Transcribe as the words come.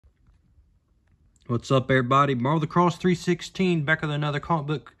What's up, everybody? Marvel the Cross 316 back with another comic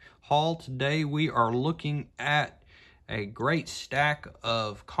book haul. Today we are looking at a great stack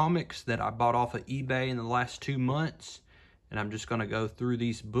of comics that I bought off of eBay in the last 2 months, and I'm just going to go through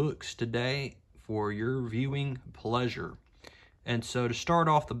these books today for your viewing pleasure. And so to start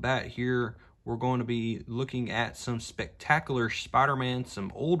off the bat here, we're going to be looking at some spectacular Spider-Man,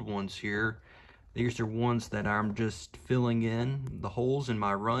 some old ones here. These are ones that I'm just filling in the holes in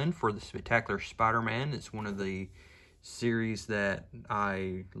my run for the Spectacular Spider-Man. It's one of the series that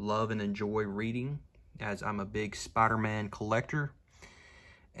I love and enjoy reading, as I'm a big Spider-Man collector.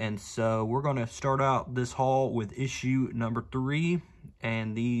 And so we're going to start out this haul with issue number 3.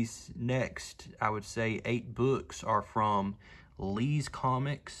 And these next, I would say, 8 books are from Lee's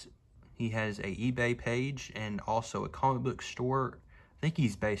Comics. He has a eBay page and also a comic book store. I think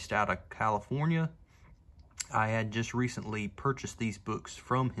he's based out of California. I had just recently purchased these books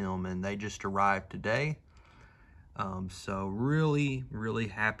from him and they just arrived today. So really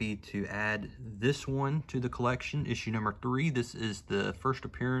happy to add this one to the collection, issue number 3. This is the first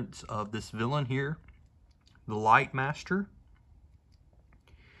appearance of this villain here, the Light Master.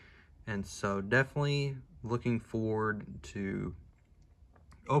 And so definitely looking forward to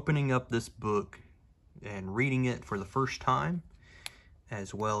opening up this book and reading it for the first time,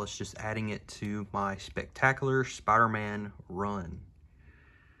 as well as just adding it to my Spectacular Spider-Man run.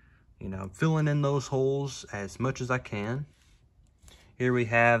 You know, filling in those holes as much as I can. Here we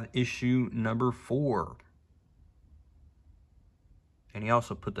have issue number 4. And he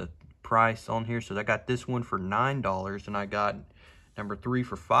also put the price on here, so I got this one for $9 and I got number 3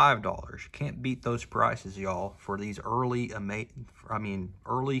 for $5. Can't beat those prices, y'all, for these early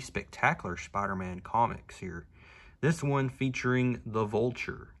Spectacular Spider-Man comics here. This one featuring the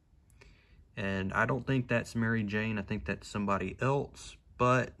Vulture. And I don't think that's Mary Jane. I think that's somebody else.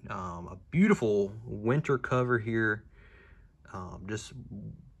 But a beautiful winter cover here. Just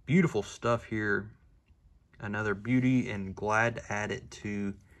beautiful stuff here. Another beauty, and glad to add it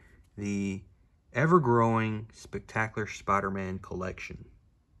to the ever-growing Spectacular Spider-Man collection.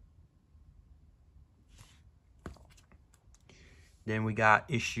 Then we got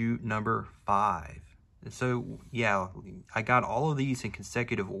issue number 5. And so, yeah, I got all of these in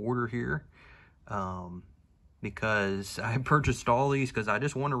consecutive order here because I purchased all these because I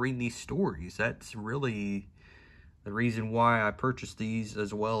just want to read these stories. That's really the reason why I purchased these,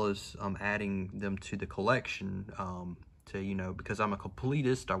 as well as adding them to the collection because I'm a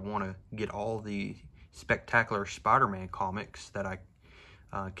completist. I want to get all the Spectacular Spider-Man comics that I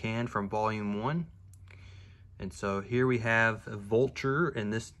can from volume 1. And so here we have Vulture,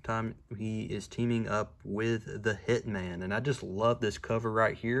 and this time he is teaming up with the Hitman. And I just love this cover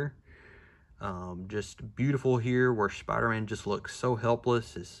right here. Just beautiful here, where Spider-Man just looks so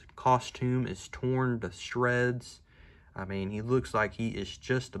helpless. His costume is torn to shreds. I mean, he looks like he is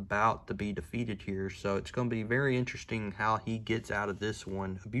just about to be defeated here. So it's going to be very interesting how he gets out of this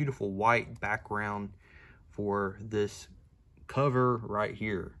one. A beautiful white background for this cover right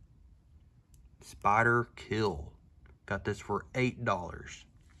here. Spider Kill. Got this for $8.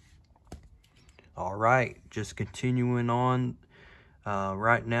 All right, just continuing on.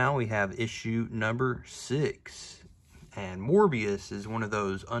 Right now we have issue number 6. And Morbius is one of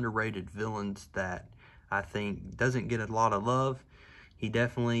those underrated villains that I think doesn't get a lot of love. He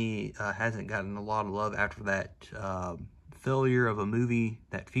definitely hasn't gotten a lot of love after that failure of a movie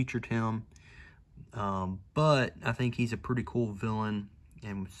that featured him. But I think he's a pretty cool villain.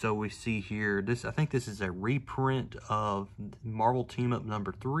 And so we see here, I think this is a reprint of Marvel Team Up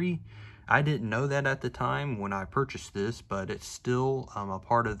number 3. I didn't know that at the time when I purchased this, but it's still a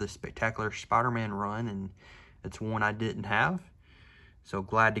part of the Spectacular Spider-Man run, and it's one I didn't have. So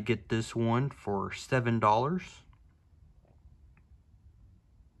glad to get this one for $7.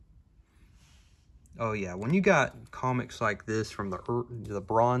 Oh yeah, when you got comics like this from the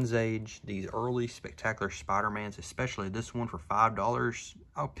Bronze Age, these early Spectacular Spider-Mans, especially this one for $5,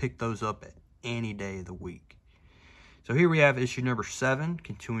 I'll pick those up any day of the week. So here we have issue number 7,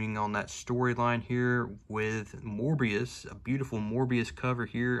 continuing on that storyline here with Morbius, a beautiful Morbius cover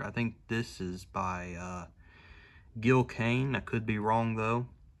here. I think this is by Gil Kane. I could be wrong though.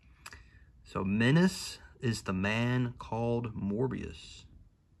 So Menace is the man called Morbius.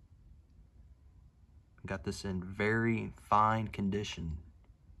 Got this in very fine condition.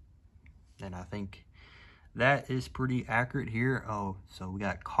 And I think that is pretty accurate here. Oh, so we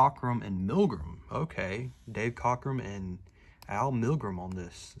got Cockrum and Milgram. Okay, Dave Cockrum and Al Milgram on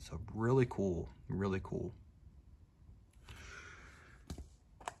this. So really cool, really cool.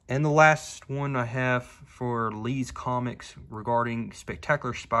 And the last one I have for Lee's Comics regarding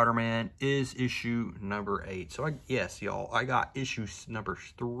Spectacular Spider-Man is issue number 8. So, yes, y'all, I got issues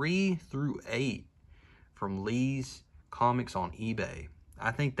numbers 3 through 8 from Lee's Comics on eBay.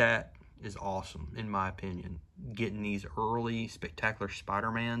 I think that is awesome, in my opinion. Getting these early Spectacular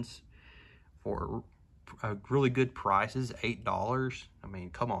Spider-Mans for really good prices, $8. I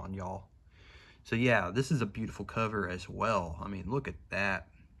mean, come on, y'all. So, yeah, this is a beautiful cover as well. I mean, look at that.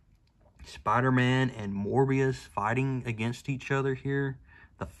 Spider-Man and Morbius fighting against each other here.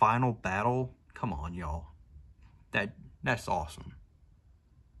 The final battle. Come on, y'all. That's awesome.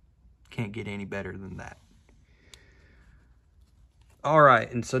 Can't get any better than that.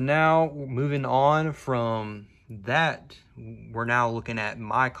 Alright, and so now moving on from that, we're now looking at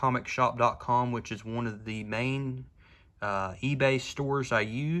mycomicshop.com, which is one of the main eBay stores I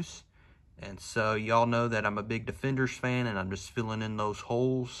use. And so y'all know that I'm a big Defenders fan, and I'm just filling in those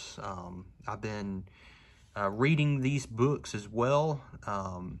holes. I've been reading these books as well.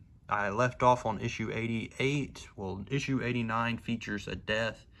 I left off on issue 88. Well, issue 89 features the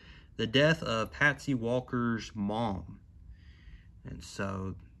death of Patsy Walker's mom. And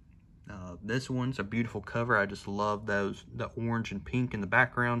so this one's a beautiful cover. I just love the orange and pink in the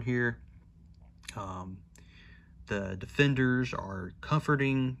background here. The Defenders are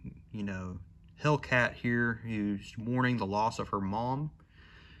comforting, you know, Hellcat here, who's mourning the loss of her mom.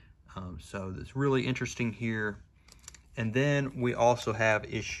 So it's really interesting here. And then we also have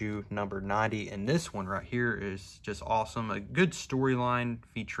issue number 90, and this one right here is just awesome. A good storyline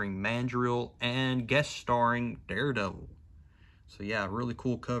featuring Mandrill and guest starring Daredevil. So yeah, really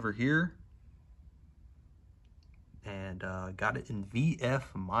cool cover here. And got it in VF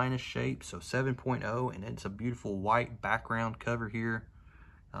minus shape, so 7.0, and it's a beautiful white background cover here.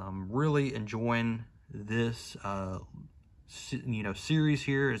 Really enjoying this series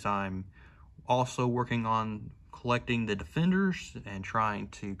here, as I'm also working on collecting the Defenders and trying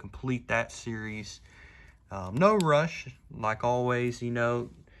to complete that series. No rush, like always. You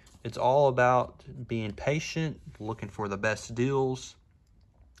know, it's all about being patient, looking for the best deals,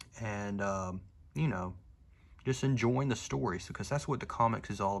 and you know, just enjoying the stories, because that's what the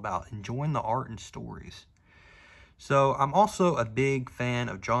comics is all about, enjoying the art and stories. So I'm also a big fan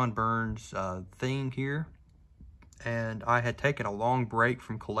of John Byrne's Thing here, and I had taken a long break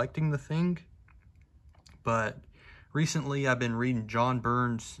from collecting the Thing, but recently I've been reading John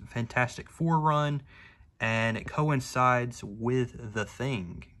Byrne's Fantastic Four run, and it coincides with the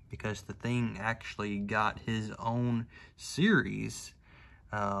Thing, because the Thing actually got his own series.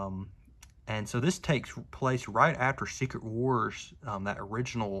 And so this takes place right after Secret Wars, that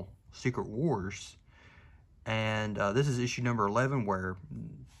original Secret Wars. And this is issue number 11, where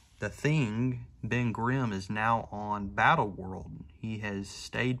the Thing, Ben Grimm, is now on Battle World. He has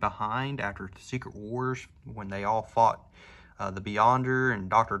stayed behind after the Secret Wars, when they all fought the Beyonder and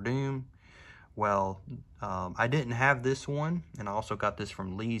Doctor Doom. Well, I didn't have this one, and I also got this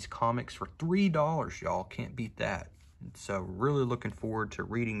from Lee's Comics for $3, y'all. Can't beat that. So really looking forward to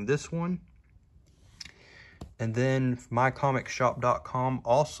reading this one. And then mycomicshop.com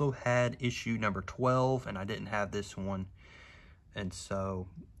also had issue number 12, and I didn't have this one. And so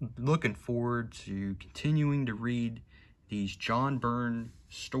looking forward to continuing to read these John Byrne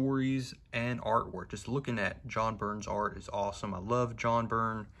stories and artwork. Just looking at John Byrne's art is awesome. I love John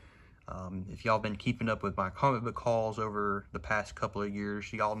Byrne. If y'all been keeping up with my comic book hauls over the past couple of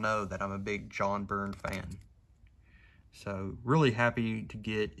years, y'all know that I'm a big John Byrne fan. So really happy to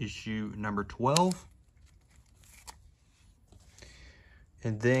get issue number 12.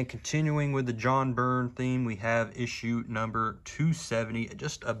 And then continuing with the John Byrne theme, we have issue number 270.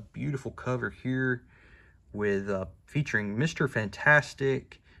 Just a beautiful cover here with featuring Mr.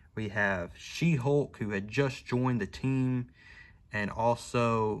 Fantastic. We have She-Hulk, who had just joined the team. And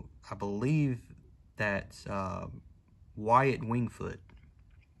also, I believe that's Wyatt Wingfoot,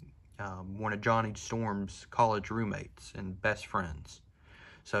 one of Johnny Storm's college roommates and best friends.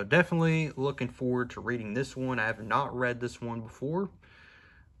 So definitely looking forward to reading this one. I have not read this one before.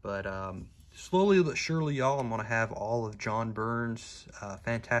 But slowly but surely, y'all, I'm going to have all of John Byrne's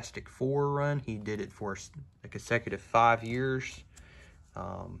Fantastic Four run. He did it for a consecutive 5 years.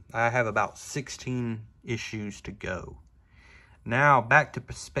 I have about 16 issues to go. Now, back to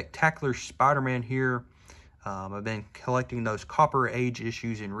Spectacular Spider-Man here. I've been collecting those Copper Age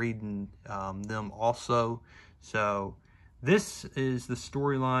issues and reading them also. So this is the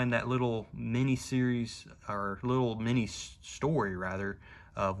storyline, that little mini-series, or little mini-story, rather,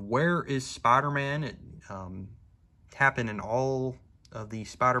 of Where is Spider-Man? It happened in all of the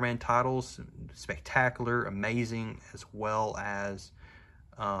Spider-Man titles. Spectacular, Amazing, as well as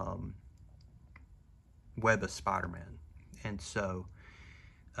Web of Spider-Man. And so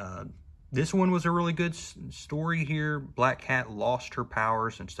this one was a really good story here. Black Cat lost her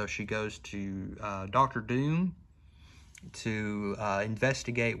powers, and so she goes to Dr. Doom to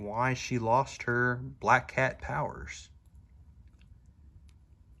investigate why she lost her Black Cat powers.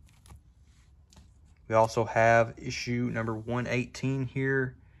 We also have issue number 118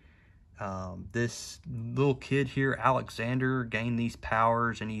 here. This little kid here, Alexander, gained these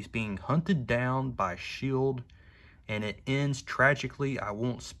powers, and he's being hunted down by S.H.I.E.L.D. And it ends tragically. I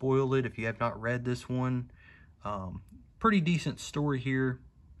won't spoil it if you have not read this one. Pretty decent story here,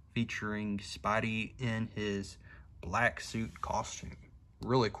 featuring Spidey in his black suit costume.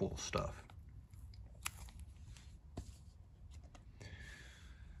 Really cool stuff.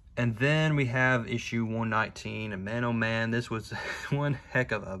 And then we have issue 119, and man, oh man, this was one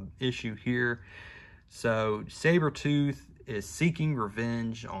heck of an issue here. So Sabretooth is seeking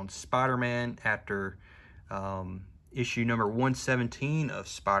revenge on Spider-Man after issue number 117 of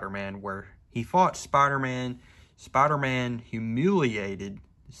Spider-Man, where he fought Spider-Man. Spider-Man humiliated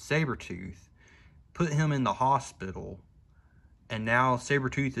Sabretooth, put him in the hospital, and now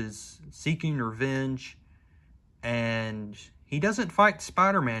Sabretooth is seeking revenge, and he doesn't fight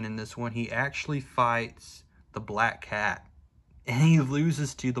Spider-Man in this one. He actually fights the Black Cat, and he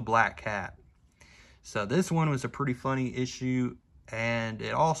loses to the Black Cat. So this one was a pretty funny issue, and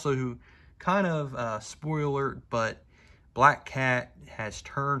it also kind of spoiler, but Black Cat has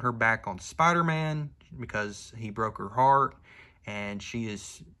turned her back on Spider-Man because he broke her heart, and she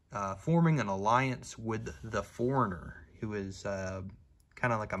is forming an alliance with the Foreigner, who is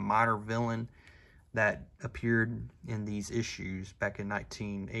kind of like a minor villain that appeared in these issues back in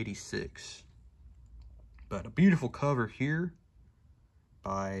 1986. But a beautiful cover here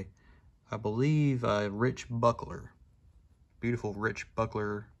by, I believe, Rich Buckler. Beautiful Rich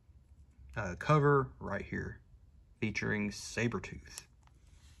Buckler cover right here, featuring Sabretooth.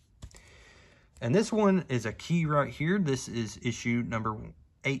 And this one is a key right here. This is issue number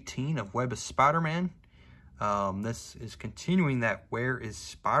 18 of Web of Spider-Man. This is continuing that Where is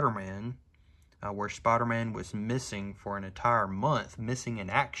Spider-Man, where Spider-Man was missing for an entire month, missing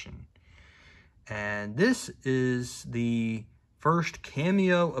in action. And this is the first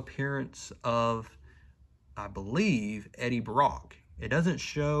cameo appearance of, I believe, Eddie Brock. It doesn't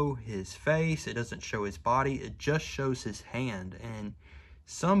show his face, it doesn't show his body, it just shows his hand. And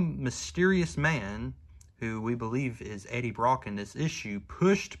some mysterious man, who we believe is Eddie Brock in this issue,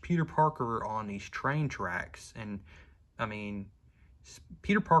 pushed Peter Parker on these train tracks. And, I mean,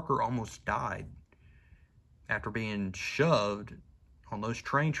 Peter Parker almost died after being shoved on those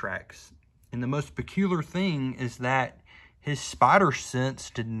train tracks. And the most peculiar thing is that his spider sense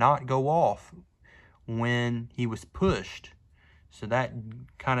did not go off when he was pushed. So that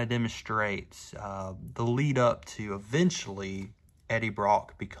kind of demonstrates the lead up to eventually Eddie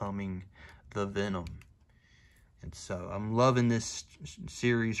Brock becoming the Venom. And so I'm loving this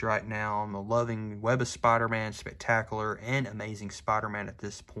series right now. I'm loving Web of Spider-Man, Spectacular, and Amazing Spider-Man at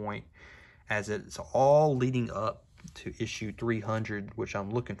this point, as it's all leading up to issue 300, which I'm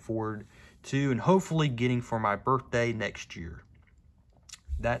looking forward to and hopefully getting for my birthday next year.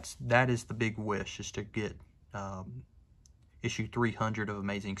 That is the big wish, is to get issue 300 of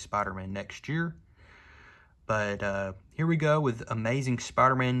Amazing Spider-Man next year. But here we go with Amazing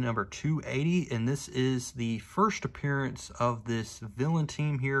Spider-Man number 280, and this is the first appearance of this villain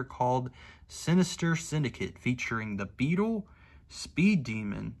team here called Sinister Syndicate, featuring the Beetle, Speed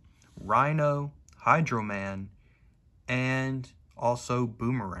Demon, Rhino, Hydro Man, and also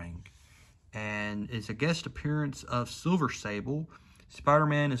Boomerang. And it's a guest appearance of Silver Sable.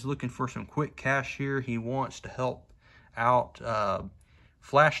 Spider-Man is looking for some quick cash here. He wants to help out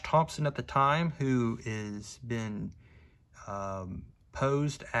Flash Thompson at the time, who is been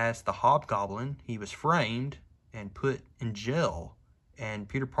posed as the Hobgoblin. He was framed and put in jail, and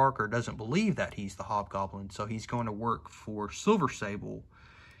Peter Parker doesn't believe that he's the Hobgoblin, so he's going to work for Silver Sable.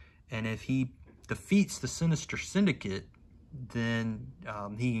 And if he defeats the Sinister Syndicate, then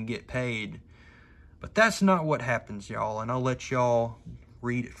he can get paid. But that's not what happens, y'all, and I'll let y'all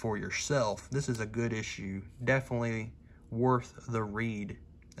read it for yourself. This is a good issue, definitely worth the read.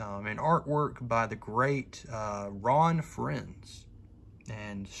 And artwork by the great Ron Friends,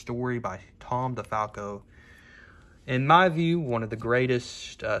 and story by Tom DeFalco. In my view, one of the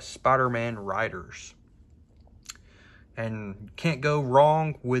greatest Spider-Man writers. And can't go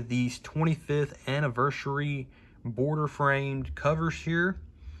wrong with these 25th anniversary border framed covers here.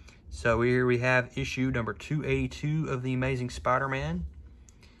 So here we have issue number 282 of The Amazing Spider-Man.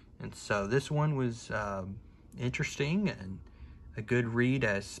 And so this one was interesting, and a good read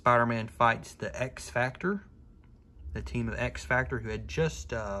as Spider-Man fights the X Factor, the team of X Factor, who had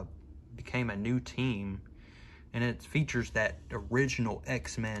just became a new team. And it features that original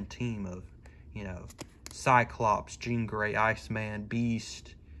X-Men team of, you know, Cyclops, Jean Grey, Iceman,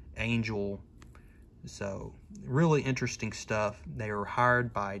 Beast, Angel. So, really interesting stuff. They were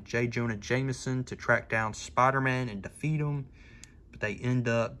hired by J. Jonah Jameson to track down Spider-Man and defeat him, but they end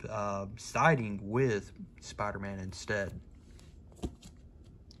up siding with Spider-Man instead.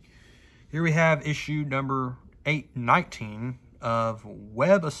 Here we have issue number 819 of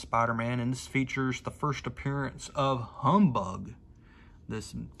Web of Spider-Man, and this features the first appearance of Humbug.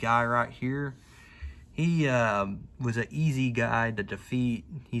 This guy right here, he was an easy guy to defeat.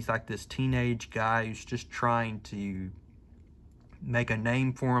 He's like this teenage guy who's just trying to make a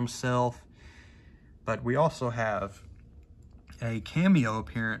name for himself. But we also have a cameo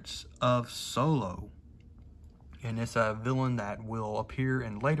appearance of Solo, and it's a villain that will appear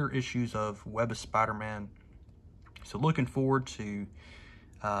in later issues of Web of Spider-Man. So looking forward to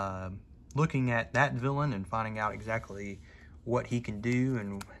looking at that villain and finding out exactly what he can do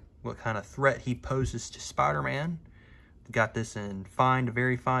and what kind of threat he poses to Spider-Man. Got this in fine to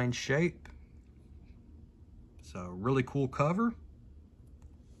very fine shape. So really cool cover.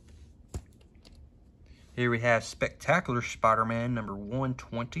 Here we have Spectacular Spider-Man number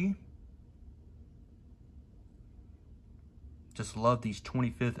 120. Just love these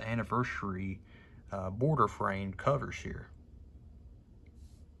 25th anniversary border frame covers here.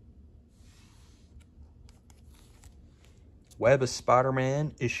 Web of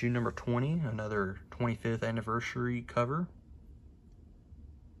Spider-Man issue number 20, another 25th anniversary cover.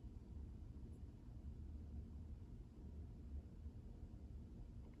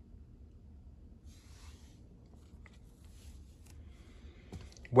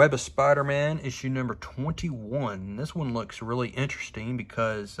 Web of Spider-Man issue number 21. This one looks really interesting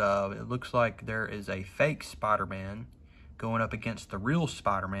because it looks like there is a fake Spider-Man going up against the real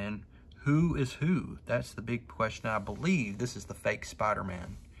Spider-Man. Who is who? That's the big question. I believe this is the fake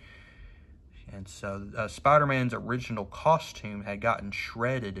Spider-Man. And so Spider-Man's original costume had gotten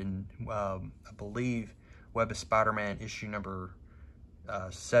shredded in, I believe, Web of Spider-Man issue number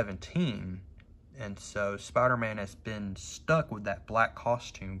 17. And so Spider-Man has been stuck with that black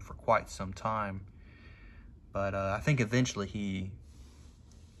costume for quite some time. But I think eventually he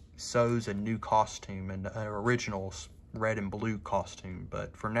sews a new costume, an original red and blue costume.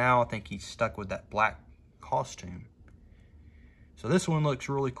 But for now, I think he's stuck with that black costume. So this one looks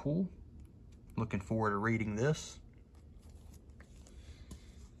really cool. Looking forward to reading this.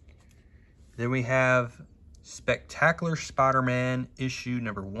 Then we have Spectacular Spider-Man issue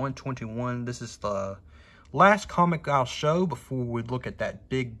number 121. This is the last comic I'll show before we look at that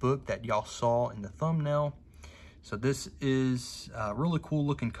big book that y'all saw in the thumbnail. So this is a really cool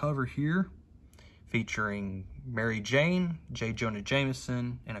looking cover here, featuring Mary Jane, J. Jonah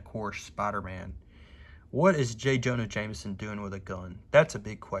Jameson, and of course Spider-Man. What is J. Jonah Jameson doing with a gun? That's a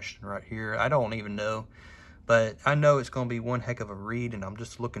big question right here. I don't even know, but I know it's going to be one heck of a read, and I'm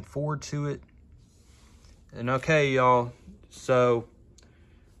just looking forward to it. And okay, y'all, so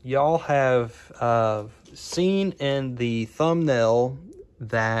y'all have seen in the thumbnail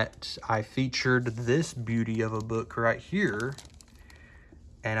that I featured this beauty of a book right here.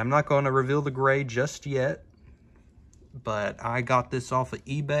 And I'm not going to reveal the grade just yet, but I got this off of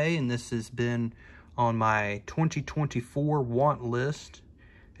eBay, and this has been on my 2024 want list.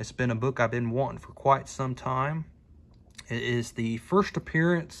 It's been a book I've been wanting for quite some time. It is the first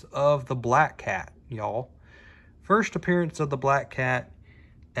appearance of the Black Cat, y'all. First appearance of the Black Cat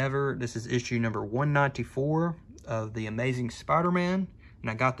ever. This is issue number 194 of The Amazing Spider-Man. And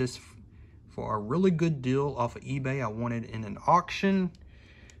I got this for a really good deal off of eBay. I won it in an auction.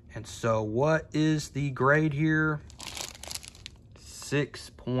 And so what is the grade here?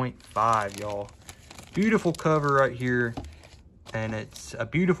 6.5, y'all. Beautiful cover right here. And it's a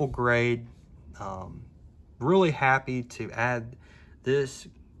beautiful grade. Really happy to add this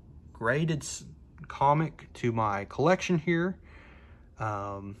graded comic to my collection here.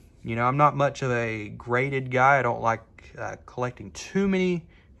 You know, I'm not much of a graded guy. I don't like collecting too many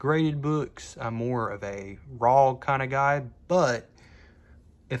graded books. I'm more of a raw kind of guy. But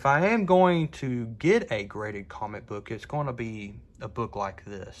if I am going to get a graded comic book, it's going to be a book like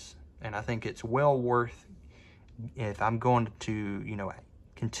this. And I think it's well worth, if I'm going to, you know,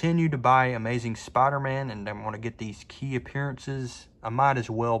 continue to buy Amazing Spider-Man and I want to get these key appearances, I might as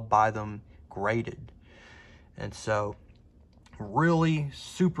well buy them graded. And so really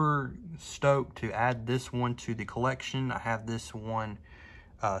super stoked to add this one to the collection. I have this one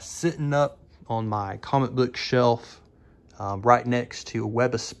sitting up on my comic book shelf right next to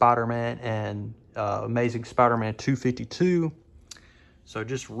Web of Spider-Man and Amazing Spider-Man 252. So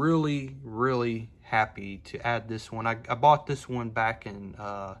just really, really happy to add this one. I bought this one back in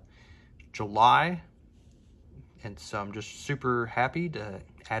July, and so I'm just super happy to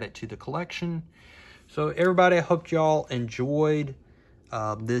add it to the collection. So everybody, I hope y'all enjoyed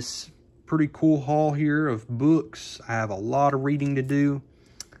this pretty cool haul here of books. I have a lot of reading to do.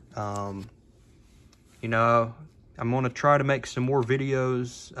 You know, I'm going to try to make some more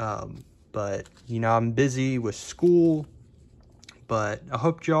videos, but, you know, I'm busy with school. But I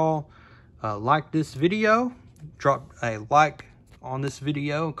hope y'all like this video. Drop a like on this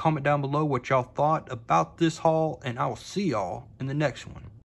video. Comment down below what y'all thought about this haul, and I will see y'all in the next one.